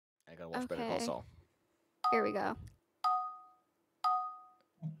gotta watch Better Call Saul. Here we go.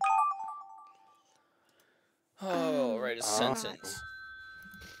 Oh, write a sentence.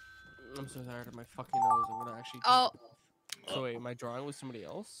 I'm so tired of my fucking nose. I'm gonna actually. So wait, am I drawing with somebody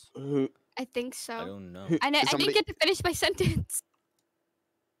else? I think so. I don't know. I didn't get to finish my sentence.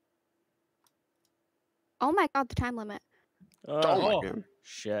 Oh my god, the time limit. Oh,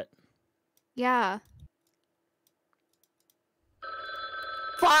 shit. Yeah.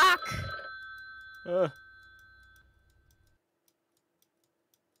 Fuck!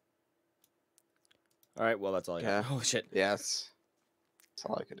 Alright, well, that's all I got. Oh, shit. Yes. That's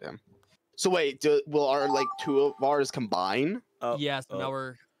all I could do. So wait, will our, like, 2 of ours combine? Yes, now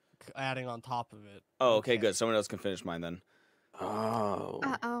we're adding on top of it. Oh, okay, good. Someone else can finish mine then. Oh.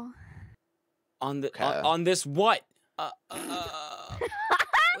 Uh-oh. On this what?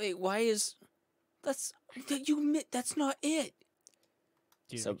 Wait, why is... That's not it.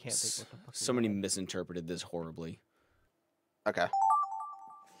 Dude, So, I can't think what the fuck. somebody misinterpreted this horribly. Okay.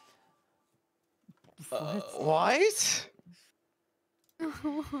 What?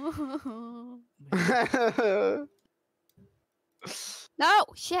 No!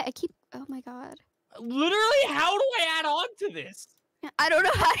 Shit, I keep... Oh my god. Literally, how do I add on to this? I don't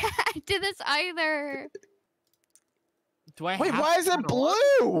know how to add to this either. Do I Wait, have why to is it add on?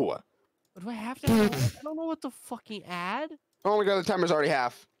 blue? Do I have to add on? I don't know what to fucking add. Oh my god, the timer's already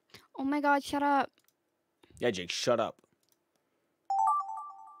half. Oh my god, shut up. Yeah, Jake, shut up.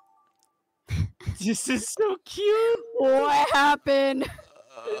 This is so cute. What happened?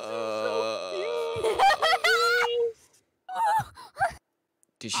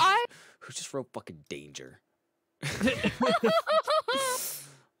 Did she, who just wrote fucking danger? Oh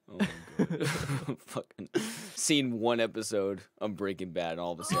my god. Fucking seen one episode of Breaking Bad and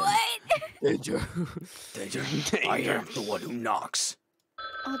all of a sudden. What? Danger. Danger. I am the one who knocks.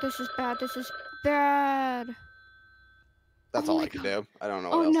 Oh, this is bad. This is bad. That's Oh all my I could God. do. I don't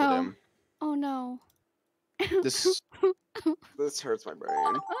know Oh what else no. to do. Oh no. This hurts my brain.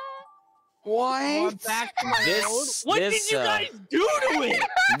 I'm What? back to my This- own. What this, did you guys do to it?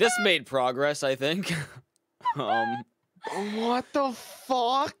 This made progress, I think. What the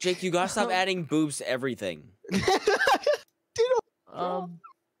fuck? Jake, you gotta stop adding boobs to everything.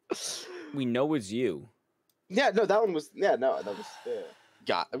 We know it's you. Yeah, no, that one was. Yeah, no, that was.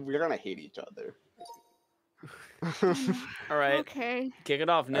 God, we're gonna hate each other. All right, Okay. kick it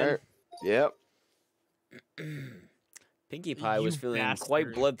off, Nin. Alright. Yep. Pinkie Pie was You feeling bastard.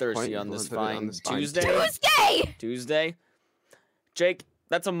 quite bloodthirsty Quite on this bloodthirsty on fine this fine Tuesday. Tuesday! Tuesday. Jake,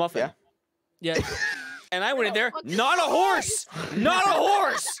 that's a muffin. Yeah. Yeah. And I went in there, not a horse! Not a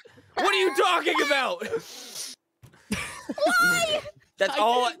horse! What are you talking about? Why? That's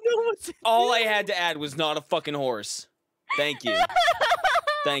all I had to add was not a fucking horse. Thank you.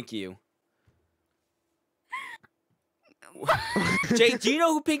 Thank you. Jake, do you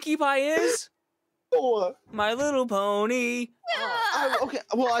know who Pinkie Pie is? Oh, My Little Pony. okay.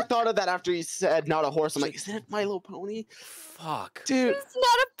 Well, I thought of that after you said not a horse. I'm like, is that My Little Pony? Fuck. Dude. It's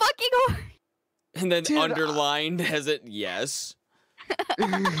not a fucking horse. And then Dude, underlined as it, yes.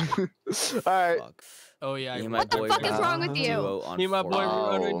 Alright. Fuck. Oh yeah. Me and I my What the boy fuck is ran wrong with a you? duo on Me and my boy were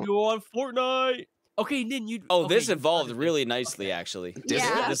Fortnite. running duo on Fortnite. Okay, Nin, you. Oh, okay, this you evolved started really this. nicely, Okay. actually.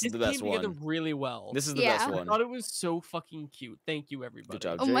 Yeah. This is the best came together one. really well. This is the Yeah. best I one. thought it was so fucking cute. Thank you, everybody. Good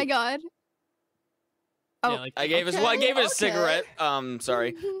job, Oh Jake. my god. Yeah, Oh. like, I gave Okay, I gave it a okay. cigarette.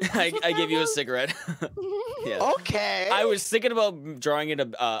 Sorry. I gave you a cigarette. Yeah. Okay. I was thinking about drawing it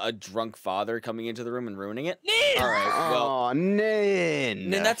a drunk father coming into the room and ruining it. All right. Well, Oh,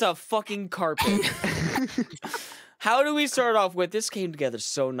 Nin. then that's a fucking carpet. How do we start off with this came together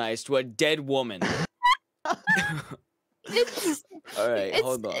so nice to a dead woman? It's, All right, it's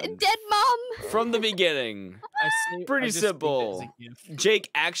hold on. dead mom. From the beginning, pretty just saved it as simple. a gift. Jake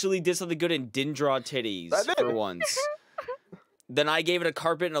actually did something good and didn't draw titties I did. for once. Then I gave it a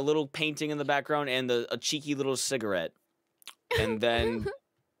carpet and a little painting in the background and a cheeky little cigarette. And then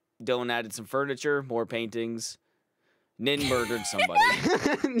Dylan added some furniture, more paintings. Nin murdered somebody.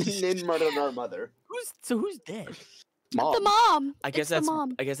 Nin murdered our mother. Who's dead? Mom. The mom. I guess It's the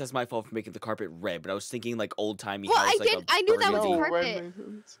mom. that's my fault for making the carpet red, but I was thinking like old timey Well, house. I like did- a I knew that was a burgundy.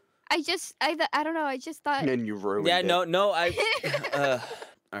 carpet. I don't know. I just thought. Nin, you ruined Yeah, it. no, I.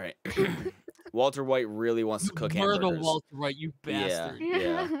 All right. Walter White really wants to cook Murder hamburgers. Walter White, you bastard.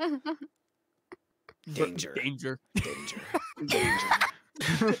 Yeah. Danger. Danger.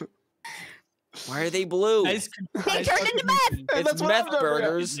 Danger. Why are they blue? They turned into meth. Hey, It's that's what meth I've never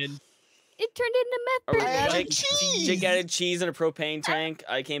burgers. it turned into Or meth. I added Jake, cheese. Jake added cheese in a propane tank.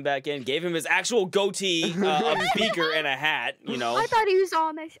 I came back in, gave him his actual goatee, a beaker, and a hat. You know. I thought he was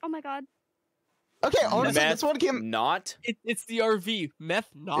Amish. Oh my god. Okay, honestly, Meth this one came. not. It's the RV. Meth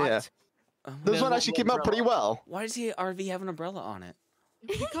not. Yeah. Oh, This Then one what actually came out pretty well. why does the RV have an umbrella on it?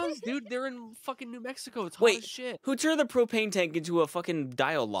 Because, dude, they're in fucking New Mexico. It's hot Wait. as shit. Who turned the propane tank into a fucking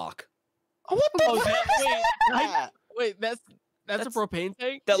dial lock? What the Oh, fuck? Wait, that's a propane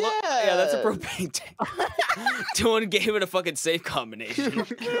tank? That yeah, that's a Yeah. propane tank. Dylan gave it a fucking safe combination.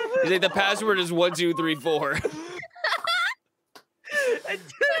 He's like, the password is 1234.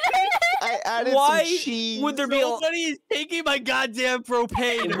 I added Why some cheese. would there be a Somebody is taking my goddamn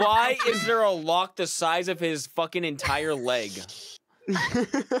propane. why is there a lock the size of his fucking entire leg?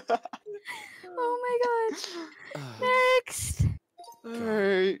 Oh my god. Next.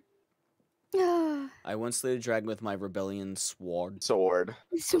 Alright. I once slayed a dragon with my rebellion sword. Sword.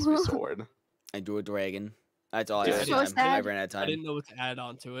 Sword. I drew a dragon. That's all I Dude, had so time. I sad. ran out of I time. didn't know what to add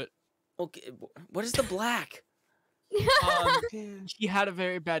on to it. Okay, what is the black? He had a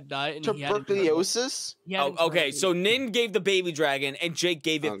very bad night, and he had Tuberculosis? Oh, okay, so Nin gave the baby dragon, and Jake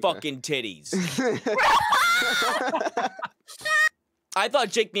gave it Okay. fucking titties. I thought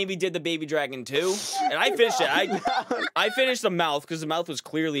Jake maybe did the baby dragon too, and I finished it. I finished the mouth because the mouth was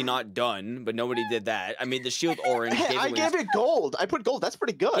clearly not done, but nobody did that. I made the shield orange. Hey, I gave it gold. I put gold. That's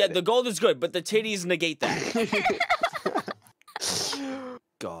pretty good. Yeah, the gold is good, but the titties negate that.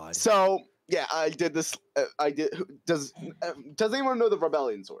 God. So yeah, I did this. I did. Does anyone know the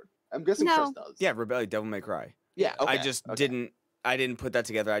rebellion sword? I'm guessing No. Chris does. Yeah, Rebellion, Devil May Cry. Yeah. Okay. I just didn't. I didn't put that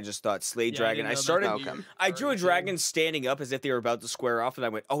together. I just thought Slay Dragon. I didn't know started. that Okay. you I drew a started dragon standing up as if they were about to square off, and I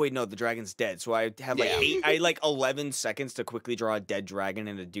went, "Oh wait, no, the dragon's dead." So I had like Yeah. I had like 11 seconds to quickly draw a dead dragon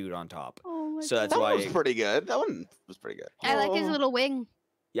and a dude on top. Oh my So god. that's That why- one was pretty good. That one was pretty good. I like his Oh. little wing.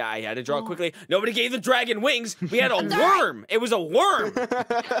 Yeah, I had to draw it quickly. Nobody gave the dragon wings. We had a worm. It was a worm.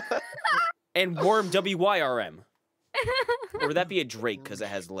 And worm, WYRM. Or would that be a drake because it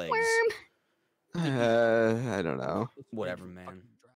has legs? Worm. I don't know. Whatever, man.